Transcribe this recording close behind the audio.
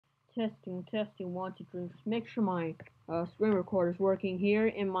Testing, testing, 1, 2, 3. Just make sure my screen recorder is working here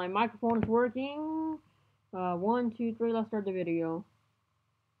and my microphone is working. 1, 2, 3. Let's start the video.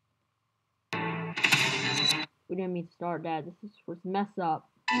 We didn't mean to start that. This is for mess up.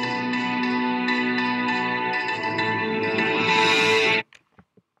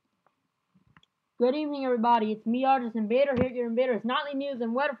 Good evening, everybody. It's me, artist Invader. Here at your Invader's nightly news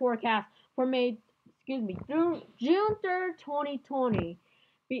and weather forecast for through June 3rd, 2020.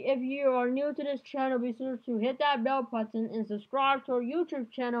 If you are new to this channel, be sure to hit that bell button and subscribe to our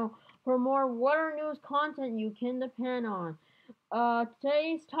YouTube channel for more weather news content you can depend on.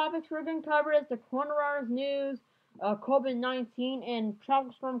 Today's topics we're going to cover is the coronavirus news, COVID-19, and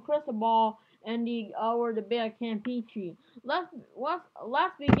tropical storm Cristobal and the Bay of Campeche. Let's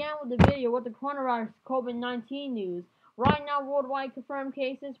begin with the video with the coronavirus COVID-19 news. Right now, worldwide confirmed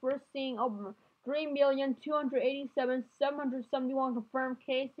cases, we're seeing over 3,287,771 confirmed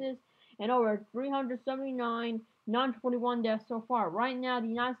cases and over 379,941 deaths so far. Right now, the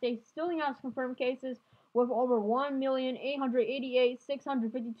United States still has confirmed cases with over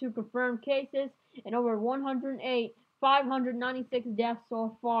 1,888,652 confirmed cases and over 108,596 deaths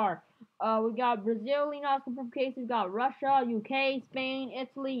so far. We got Brazil has confirmed cases. We got Russia, UK, Spain,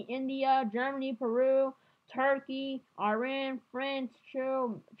 Italy, India, Germany, Peru, Turkey, Iran, France,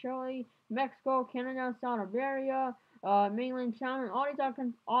 Chile, Mexico, Canada, Saudi Arabia, mainland China, and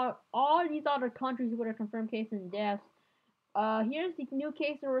all these other countries with a confirmed case and deaths. Here's the new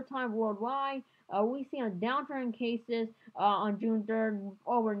case over time worldwide. We see a downturn in cases on June 3rd,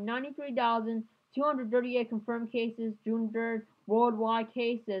 over 93,238 confirmed cases. June 3rd, worldwide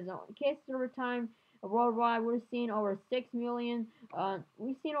cases. Cases over time worldwide, we're seeing over 6 million.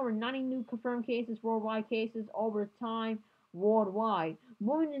 We've seen over 90 new confirmed cases, worldwide cases over time worldwide.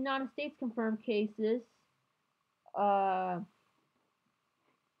 Moving to the United States confirmed cases. Let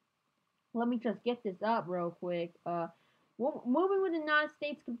me just get this up real quick. Moving with the United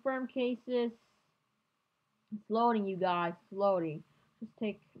States confirmed cases. It's loading, you guys. It's loading. Just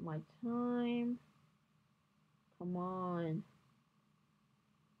take my time. Come on.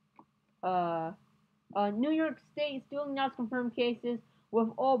 New York State still announced confirmed cases with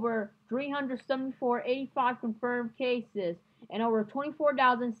over 374,085 confirmed cases and over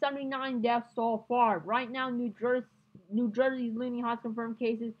 24,079 deaths so far. Right now, New Jersey's leading highest confirmed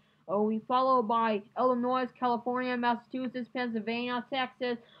cases. We followed by Illinois, California, Massachusetts, Pennsylvania,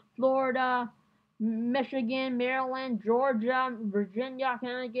 Texas, Florida, Michigan, Maryland, Georgia, Virginia,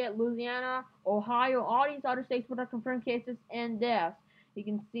 Connecticut, Louisiana, Ohio, all these other states with confirmed cases and deaths. You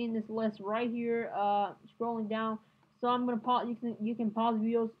can see in this list right here, scrolling down. So I'm gonna pause. You can pause the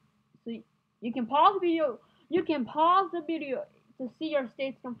videos. So you can pause the video. You can pause the video to see your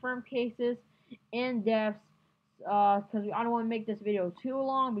state's confirmed cases and deaths. Because I don't want to make this video too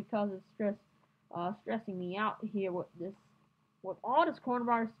long because it's stressing me out here with all this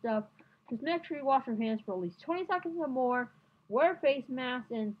coronavirus stuff. Just make sure you wash your hands for at least 20 seconds or more. Wear face masks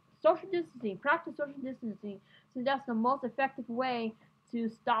and social distancing. Practice social distancing, since that's the most effective way to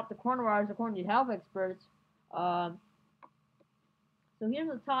stop the coronavirus, according to health experts. So here's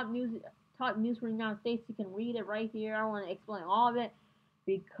the top news for the United States. You can read it right here. I don't want to explain all of it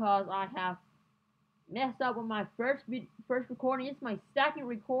because I have messed up with my first recording. It's my second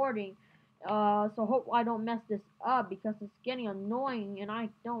recording. So hope I don't mess this up because it's getting annoying and I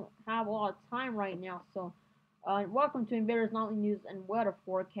don't have a lot of time right now. So welcome to Invader's nightly news and weather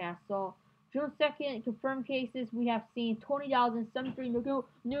forecast. So June 2nd, confirmed cases, we have seen 20,073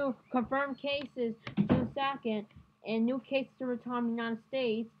 new confirmed cases June 2nd, and new cases over time in the United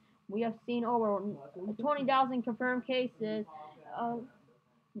States. We have seen over 20,000 confirmed cases.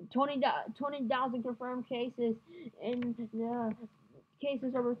 20,000 confirmed cases and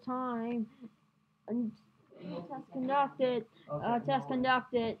cases over time. And test conducted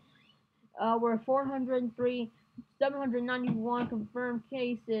were 403, 791 confirmed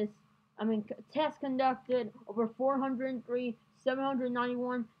cases. Tests conducted over 403,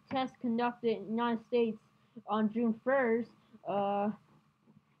 791 tests conducted in the United States on June 1st.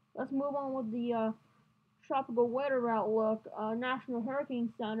 Let's move on with the tropical weather outlook. National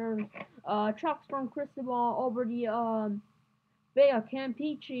Hurricane Center, tropical storm Cristobal over the Bay of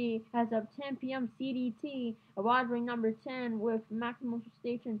Campeche as of 10 p.m. CDT, advisory number 10 with maximum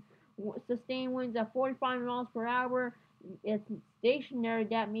sustained winds at 45 miles per hour. It's stationary.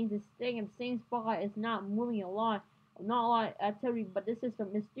 That means it's staying in the same spot. It's not moving a lot. Not a lot of activity, but this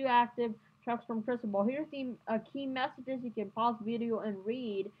system is still active. Tropical storm Cristobal. Here's the key messages you can pause the video and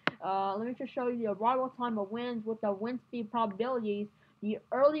read. Let me just show you the arrival time of winds with the wind speed probabilities. The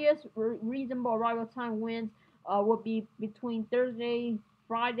earliest reasonable arrival time winds would be between Thursday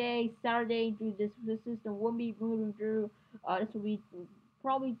Friday, Saturday. Through this system will be moving through. This will be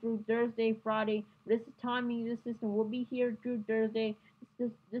probably through Thursday, Friday. This timing, this system will be here through Thursday.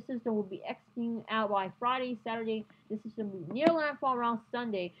 This system will be executing out by Friday, Saturday. This system will be near landfall around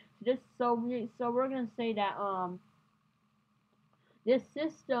Sunday. So we're gonna say that this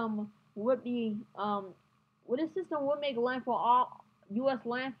system would be this system would make landfall U.S.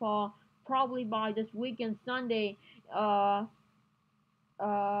 landfall probably by this weekend Sunday.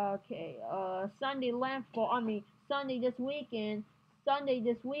 Sunday landfall. I mean Sunday this weekend. Sunday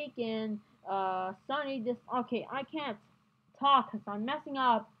this weekend. Sunday this. Okay, I can't talk because I'm messing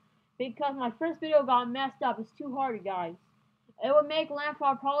up because my first video got messed up. It's too hard, guys. It would make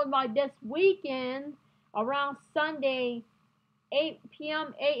landfall probably by this weekend around Sunday 8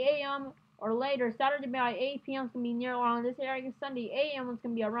 p.m., 8 a.m. or later. Saturday by 8 p.m. is gonna be near around this area. Sunday 8 a.m. is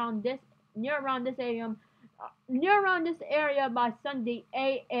gonna be around this near around this area by Sunday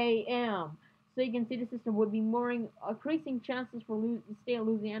 8 a.m. So you can see the system would be more increasing chances for the state of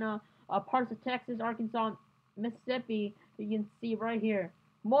Louisiana, parts of Texas, Arkansas, Mississippi. You can see right here.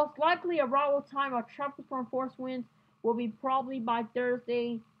 Most likely arrival time of tropical storm force winds will be probably by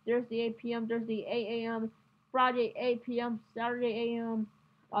Thursday 8 p.m., Thursday 8 a.m., Friday 8 p.m., Saturday a.m.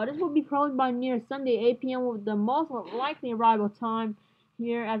 This will be probably by near Sunday 8 p.m. with the most likely arrival time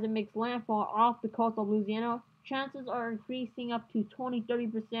here as it makes landfall off the coast of Louisiana. Chances are increasing up to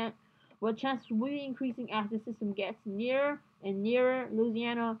 20-30%, but chances will be increasing as the system gets nearer and nearer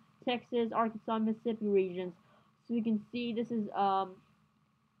Louisiana, Texas, Arkansas, Mississippi regions. So you can see this is gonna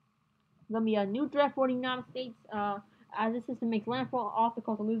be a new threat for the United States as this system makes landfall off the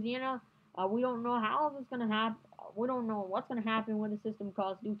coast of Louisiana. We don't know how this is gonna happen. We don't know what's gonna happen with the system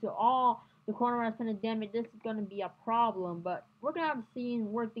because due to all the coronavirus pandemic, this is gonna be a problem. But we're gonna have to see and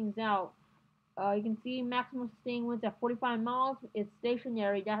work things out. You can see maximum sustained winds at 45 miles. It's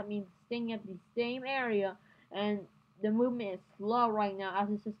stationary. That means staying at the same area, and the movement is slow right now as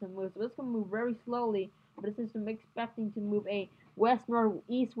the system moves. So it's gonna move very slowly, but the system is expecting to move a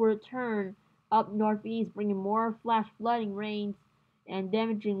west-northeastward turn up northeast, bringing more flash flooding rains and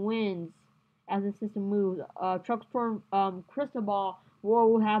damaging winds as the system moves. Tropical storm Cristobal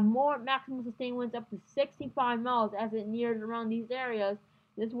will have more maximum sustained winds up to 65 miles as it nears around these areas.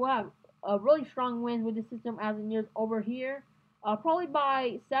 This will have a really strong wind with the system as it nears over here. Probably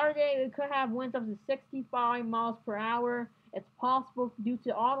by Saturday, it could have winds up to 65 miles per hour. It's possible due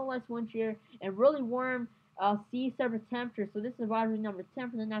to all the less wind shear and really warm sea surface temperature. So this is advisory number 10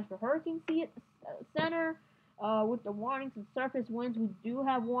 from the National Hurricane Center. With the warnings and surface winds, we do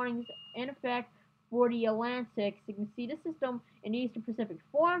have warnings in effect for the Atlantic. So you can see the system in the Eastern Pacific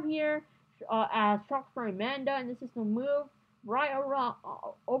form here as Tropical Storm Amanda, and the system moved right around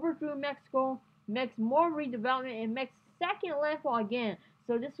over through Mexico, makes more redevelopment, and makes second landfall again.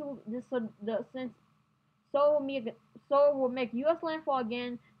 So will make U.S. landfall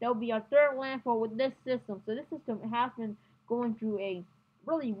again. That will be our third landfall with this system. So this system has been going through a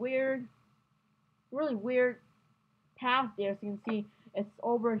really weird path there. So you can see it's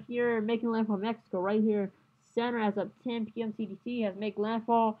over here making landfall in Mexico right here. Center as of 10 p.m. CDT has made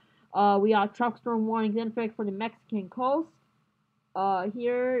landfall. We got tropical storm warnings in effect for the Mexican coast.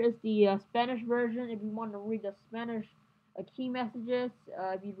 Here is the Spanish version. If you want to read the Spanish key messages,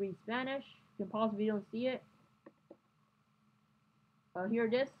 if you read Spanish, you can pause if you don't see it. Here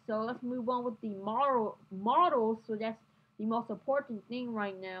it is. So let's move on with the models. So that's the most important thing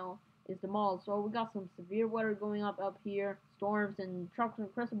right now is the models. So we got some severe weather going up here, storms and tropical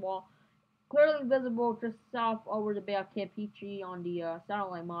Cristobal clearly visible just south over the Bay of Campeche on the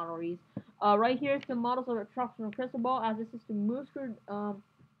satellite model reads. Right here is the models of the tropical Cristobal as the system moves through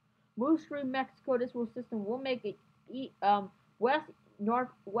Mexico. This system will make a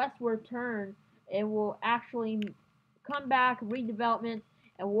westward turn. It will actually come back, redevelopment,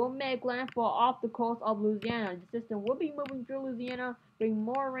 and will make landfall off the coast of Louisiana. The system will be moving through Louisiana, bring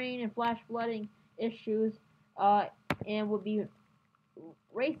more rain and flash flooding issues, and will be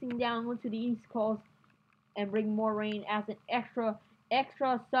racing down onto the east coast and bring more rain as an extra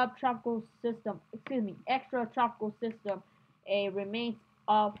tropical system, a remains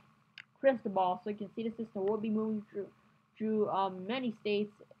of Cristobal. So you can see the system will be moving through many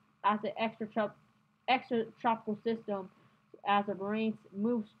states as an extra tropical system as the rain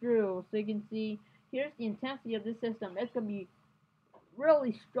moves through. So you can see here's the intensity of this system. It's gonna be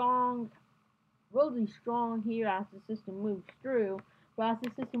really strong here as the system moves through. But as the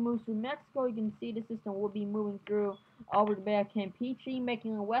system moves through Mexico, you can see the system will be moving through over the Bay of Campeche,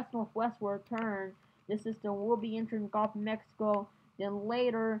 making a west-northwestward turn. The system will be entering the Gulf of Mexico, then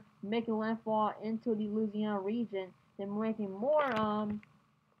later making landfall into the Louisiana region, then making more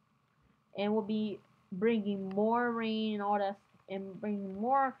and will be bringing more rain and all that, and bringing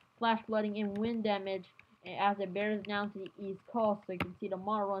more flash flooding and wind damage as it bears down to the east coast. So you can see the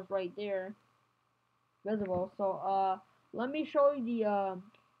model runs right there, visible. So let me show you the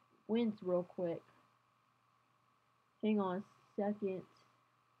winds real quick. Hang on a second.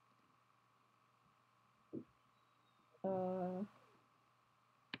 Uh,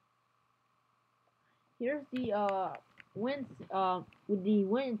 Here's the winds with the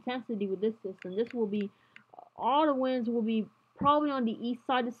wind intensity with this system. This will be all the winds will be probably on the east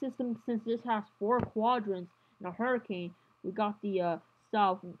side of the system since this has 4 quadrants in a hurricane. We got the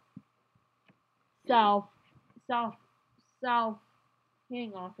south, south, south, south.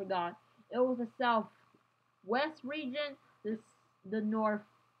 Hang on, forgot. It was the southwest region, the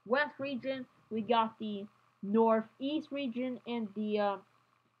northwest region. We got the northeast region and the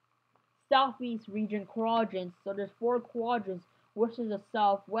southeast region quadrants. So there's 4 quadrants, which is the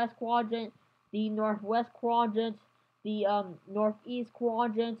southwest quadrant, the northwest quadrant, the northeast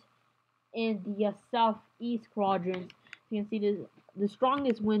quadrant, and the southeast quadrant. So you can see the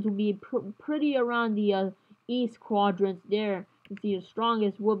strongest winds will be pretty around the east quadrants there. You can see the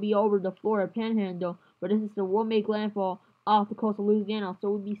strongest will be over the Florida Panhandle, but this system will make landfall off the coast of Louisiana.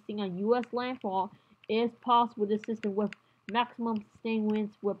 So we'll be seeing a U.S. landfall is possible. This system with maximum sustained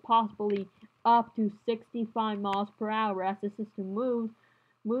winds with possibly up to 65 miles per hour as the system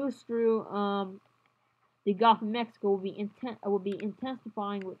moves through the Gulf of Mexico will be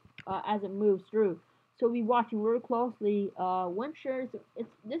intensifying as it moves through. So we'll be watching very closely. Wind shears.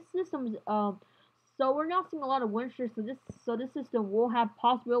 This system is so we're not seeing a lot of wind shears. So this system will have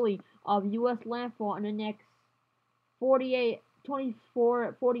possibility of U.S. landfall in the next 48,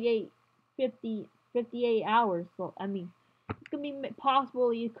 24, 48, 50, 58 hours. So I mean, it could be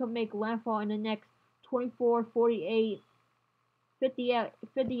possible you could make landfall in the next 24, 48,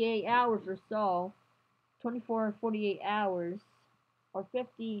 58 hours or so. 24 or 48 hours, or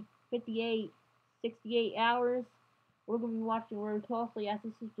 50, 58, 68 hours. We're going to be watching very closely as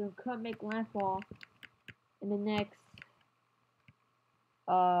the system could make landfall in the next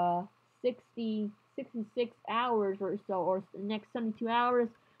uh, 60, 66 hours or so, or the next 72 hours.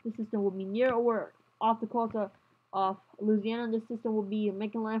 The system will be near or off the coast of Louisiana. This system will be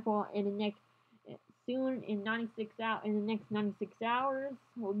making landfall in the next soon in 96 out in the next 96 hours.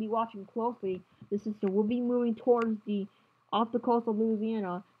 We'll be watching closely. The system will be moving towards the off the coast of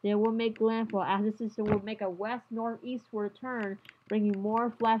Louisiana. Then will make landfall as the system will make a west northeastward turn, bringing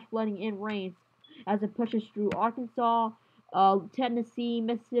more flash flooding and rains as it pushes through Arkansas, Tennessee,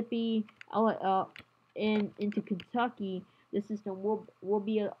 Mississippi, and into Kentucky. The system will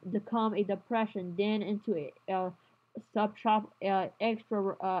become a depression, then into a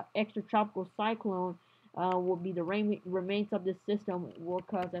extra tropical cyclone will be the remains of this system will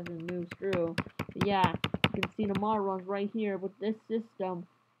cause as it moves through. But yeah, you can see the model runs right here with this system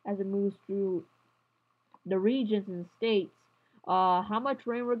as it moves through the regions and the states. How much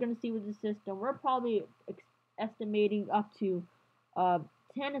rain we're going to see with the system? We're probably estimating up to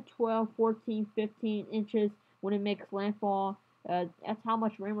 10 to 12, 14, 15 inches when it makes landfall. That's how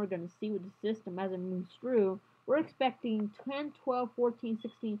much rain we're going to see with the system as it moves through. We're expecting 10, 12, 14,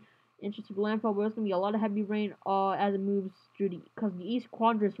 16 inches of landfall, but there's going to be a lot of heavy rain as it moves through because the east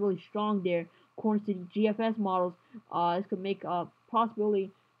quadrant is really strong there. According to the GFS models, this could make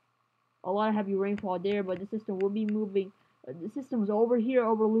possibly a lot of heavy rainfall there, but the system will be moving. The system's over here,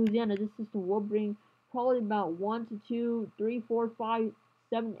 over Louisiana. This system will bring probably about 1 to 2, 3, 4, 5,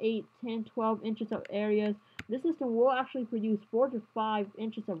 7, 8, 10, 12 inches of areas. This system will actually produce 4 to 5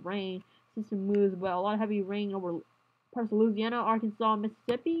 inches of rain. The system moves, but a lot of heavy rain over parts of Louisiana, Arkansas,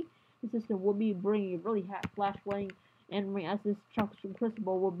 Mississippi. The system will be bringing really flash flooding and rain as this tropical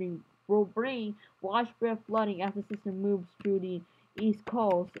Cristobal will bring widespread flooding as the system moves through the east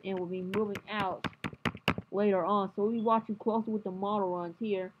coast and will be moving out later on. So we'll be watching closely with the model runs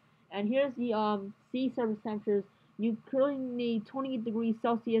here. And here's the sea surface temperatures. You clearly need 28 degrees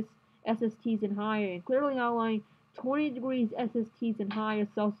Celsius SSTs and higher, and clearly outline 20 degrees SSTs and higher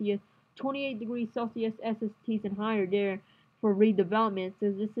Celsius, 28 degrees Celsius SSTs and higher there for redevelopment,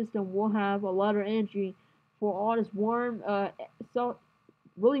 since this system will have a lot of energy for all this warm,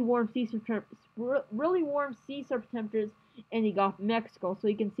 really warm sea surface temperatures in the Gulf of Mexico. So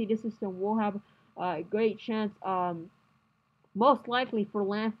you can see this system will have a great chance, most likely for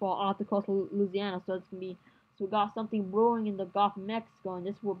landfall off the coast of Louisiana. So it's gonna be we got something brewing in the Gulf of Mexico, and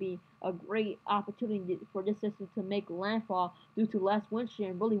this will be a great opportunity for this system to make landfall due to less wind shear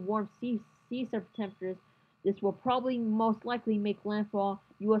and really warm sea surface temperatures. This will probably most likely make landfall,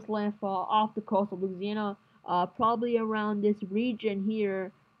 U.S. landfall off the coast of Louisiana, probably around this region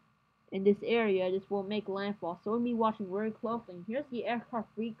here in this area, this will make landfall. So we'll be watching very closely. Here's the aircraft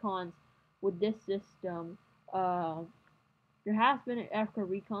recons with this system. Uh, there has been an aircraft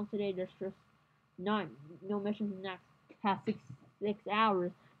recon today. There's just not no missions in the next past six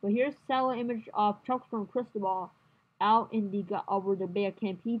hours. But here's a satellite image of trucks from Cristobal out in the over the Bay of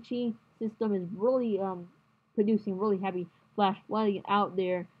Campeche. System is really producing really heavy flash flooding out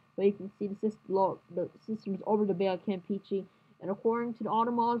there. But you can see the system is over the Bay of Campeche. And according to the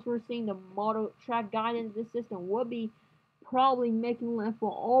auto models we're seeing, the model track guidance, this system will be probably making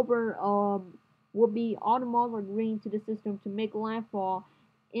landfall over will be auto models are agreeing to the system to make landfall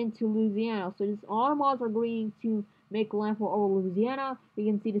into Louisiana. So this auto models are agreeing to make landfall over Louisiana. You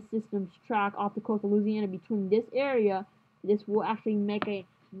can see the system's track off the coast of Louisiana between this area. This will actually make a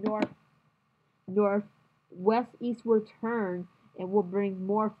northwest eastward turn and will bring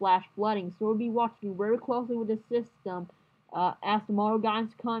more flash flooding. So we'll be watching very closely with the system as the model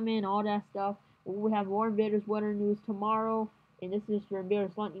guidance come in, all that stuff. We'll have more Invaders weather news tomorrow, and this is your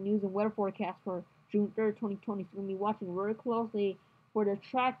Invaders lightning news and weather forecast for June 3rd, 2020. So we'll be watching very closely for the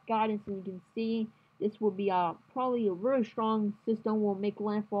track guidance, and you can see this will be probably a very strong system. Will make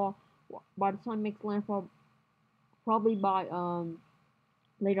landfall by the time it makes landfall, probably by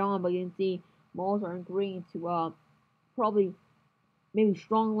later on. But you can see models are agreeing to probably maybe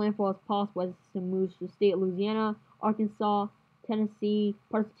strong landfall as possible as the system moves to the state of Louisiana, Arkansas, Tennessee,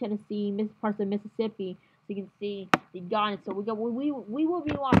 parts of Tennessee, parts of Mississippi. So you can see the guidance. So we will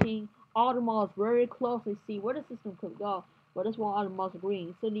be watching all the models very closely, see where the system could go. But that's what all the models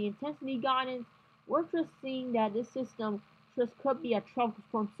agreeing. So the intensity guidance, we're just seeing that this system just could be a tropical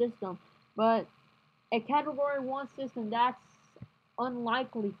storm system, but a Category 1 system, that's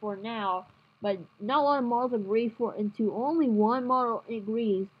unlikely for now. But not a lot of models agree for into only one model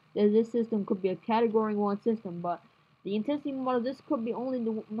agrees that this system could be a Category 1 system. But the intensity model, this could be only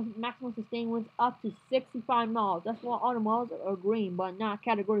the maximum sustained winds up to 65 miles. That's what all the models are agreeing, but not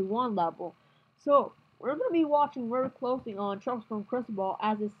Category 1 level. So we're going to be watching very closely on trucks from Cristobal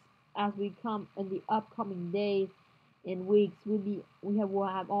as we come in the upcoming days and weeks. We'll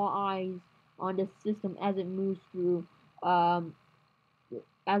have all eyes on this system as it moves through the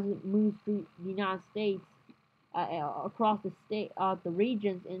United States, across the state, the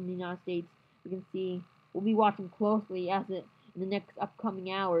regions in the United States. You can see we'll be watching closely as it in the next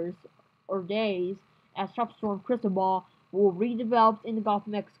upcoming hours or days as Tropical Storm Cristobal will redevelop in the Gulf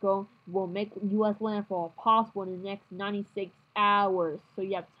of Mexico, will make U.S. landfall possible in the next 96 hours. So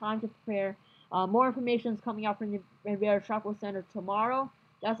you have time to prepare. More information is coming out from the Invader Tropical Center tomorrow.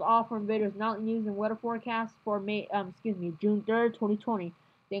 That's all for Invaders Nightly News and Weather Forecast for June 3rd, 2020.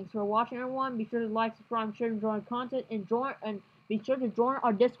 Thanks for watching, everyone. Be sure to like, subscribe, share, and join our content, and be sure to join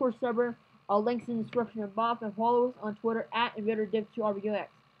our Discord server. Our links in the description above, and follow us on Twitter at InvaderDiv2RBUX.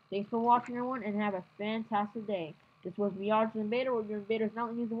 Thanks for watching, everyone, and have a fantastic day. This was me, Arch Invader, with your Invaders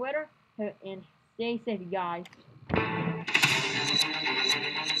Nightly News and Weather, and stay safe, you guys.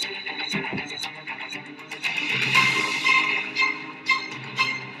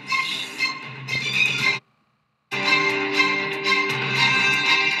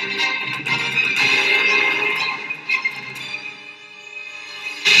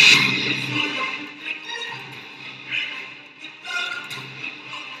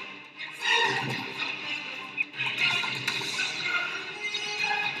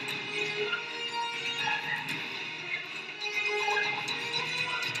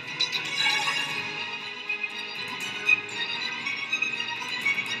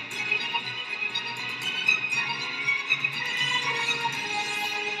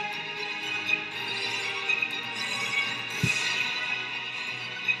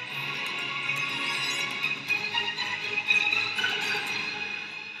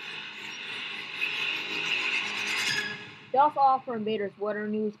 That's all for Invaders weather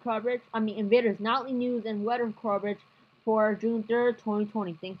news coverage. Invaders Nightly News and Weather coverage for June 3rd,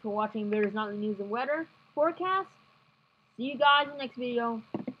 2020. Thanks for watching Invaders Nightly News and Weather forecast. See you guys in the next video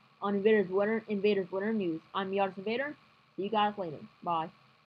on Invaders Weather News. I'm the Artist Invader. See you guys later. Bye.